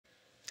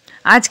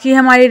आज की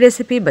हमारी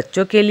रेसिपी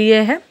बच्चों के लिए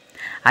है।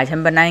 आज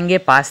हम बनाएंगे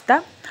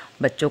पास्ता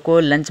बच्चों को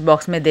लंच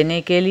बॉक्स में देने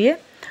के लिए।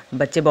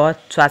 बच्चे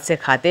बहुत स्वाद से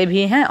खाते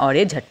भी हैं और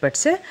ये झटपट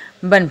से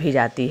बन भी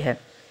जाती है।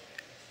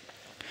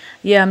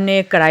 ये हमने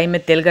एक कढ़ाई में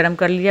तेल गरम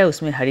कर लिया,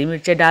 उसमें हरी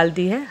मिर्चें डाल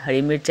दी है।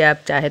 हरी मिर्चें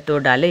आप चाहे तो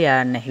डालें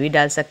या नहीं भी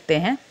डाल सकते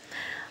हैं।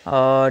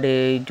 और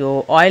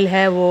जो ऑयल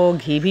है वो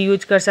घी भी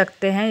यूज कर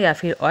सकते हैं या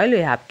फिर ऑयल,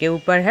 ये आपके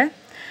ऊपर है।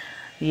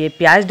 ये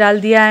प्याज डाल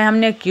दिया है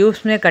हमने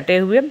क्यूब्स में कटे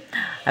हुए।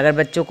 अगर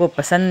बच्चों को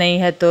पसंद नहीं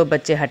है तो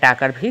बच्चे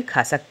हटाकर भी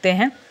खा सकते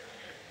हैं।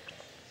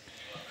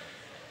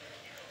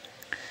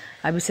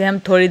 अब इसे हम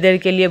थोड़ी देर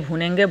के लिए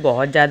भूनेंगे,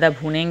 बहुत ज़्यादा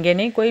भूनेंगे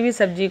नहीं। कोई भी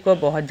सब्ज़ी को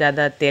बहुत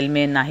ज़्यादा तेल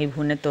में ना ही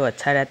भूने तो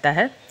अच्छा रहता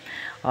है।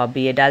 अब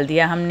ये डाल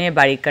दिया हमने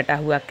बारीक कटा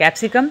हुआ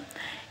कैप्सिकम,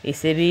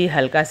 इसे भी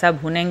हल्का सा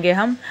भूनेंगे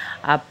हम।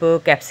 आप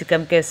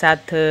कैप्सिकम के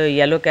साथ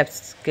येलो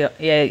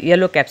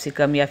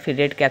कैप्सिकम या फिर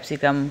रेड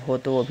कैप्सिकम हो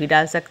तो वो भी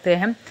डाल सकते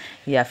हैं,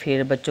 या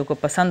फिर बच्चों को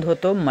पसंद हो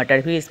तो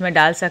मटर भी इसमें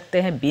डाल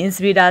सकते हैं,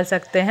 बीन्स भी डाल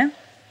सकते हैं।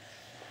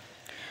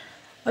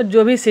 और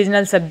जो भी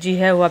सीजनल सब्जी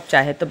है वो आप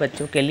चाहे तो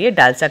बच्चों के लिए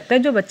डाल सकते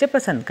हैं, जो बच्चे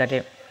पसंद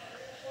करें।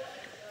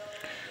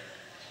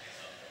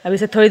 अब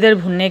इसे थोड़ी देर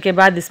भुनने के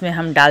बाद इसमें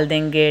हम डाल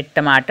देंगे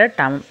टमाटर।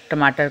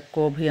 टमाटर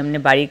को भी हमने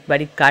बारीक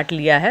बारीक काट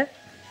लिया है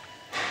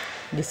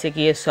जिससे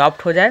कि ये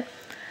सॉफ्ट हो जाए।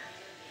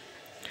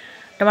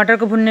 टमाटर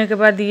को भुनने के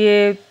बाद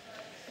ये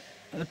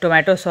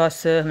टोमेटो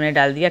सॉस हमने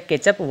डाल दिया,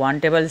 केचप 1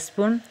 टेबल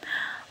स्पून,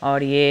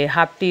 और ये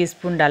हाफ टी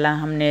स्पून डाला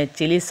हमने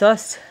चिली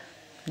सॉस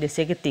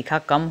जिससे कि तीखा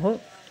कम हो,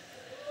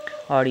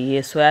 और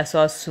ये सोया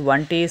सॉस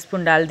 1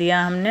 टीस्पून डाल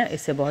दिया हमने।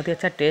 इससे बहुत ही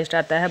अच्छा टेस्ट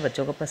आता है,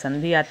 बच्चों को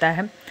पसंद भी आता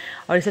है।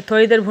 और इसे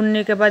थोड़ी देर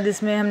भुनने के बाद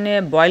इसमें हमने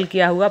बॉईल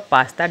किया हुआ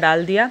पास्ता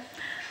डाल दिया।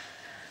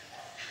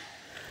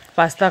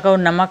 पास्ता को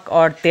नमक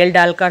और तेल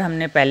डालकर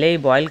हमने पहले ही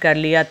बॉईल कर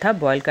लिया था,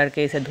 बॉईल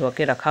करके इसे धो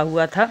के रखा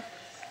हुआ था।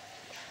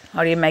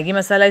 और ये मैगी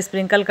मसाला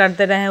स्प्रिंकल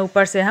करते रहे हैं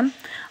ऊपर से हम।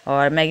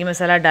 और मैगी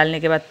मसाला डालने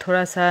के बाद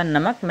थोड़ा सा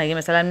नमक, मैगी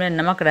मसाला में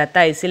नमक रहता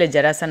है इसीलिए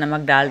ज़रा सा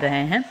नमक डाल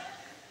रहे हैं।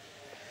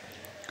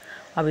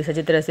 अब इसे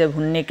अच्छी तरह से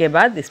भुनने के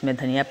बाद इसमें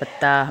धनिया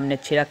पत्ता हमने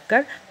छिड़क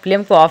कर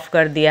फ्लेम को ऑफ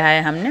कर दिया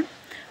है हमने।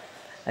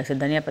 ऐसे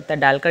धनिया पत्ता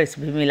डालकर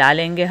इसे भी मिला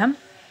लेंगे हम,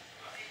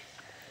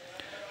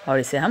 और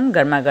इसे हम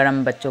गर्मा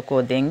गर्म बच्चों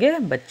को देंगे।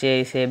 बच्चे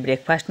इसे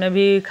ब्रेकफास्ट में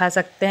भी खा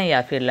सकते हैं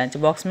या फिर लंच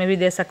बॉक्स में भी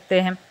दे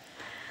सकते हैं।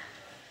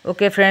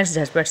 ओके फ्रेंड्स,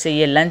 झटपट से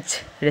ये लंच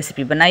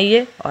रेसिपी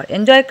बनाइए और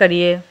एंजॉय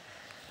करिए।